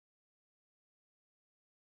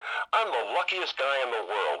I'm the luckiest guy in the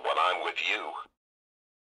world when I'm with you.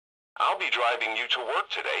 I'll be driving you to work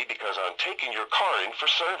today because I'm taking your car in for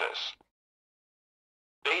service.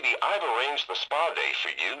 Baby, I've arranged the spa day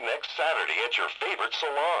for you next Saturday at your favorite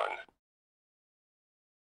salon.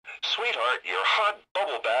 Sweetheart, your hot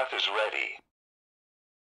bubble bath is ready.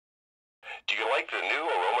 Do you like the new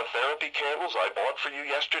aromatherapy candles I bought for you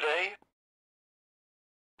yesterday?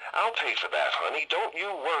 I'll pay for that, honey. Don't you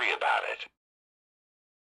worry about it.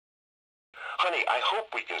 Honey, I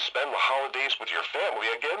hope we can spend the holidays with your family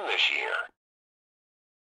again this year.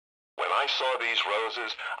 When I saw these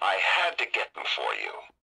roses, I had to get them for you.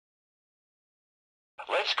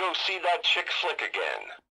 Let's go see that chick flick again.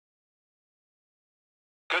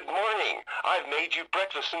 Good morning. I've made you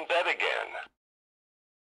breakfast in bed again.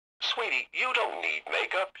 Sweetie, you don't need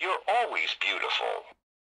makeup. You're always beautiful.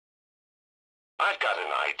 I've got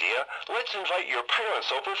an idea. Let's invite your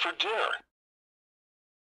parents over for dinner.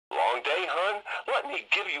 Long day, hon? Let me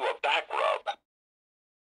give you a back rub.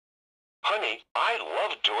 Honey, I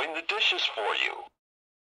love doing the dishes for you.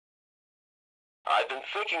 I've been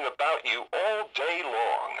thinking about you all day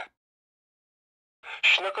long.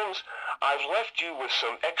 Schnookums, I've left you with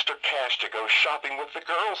some extra cash to go shopping with the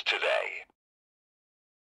girls today.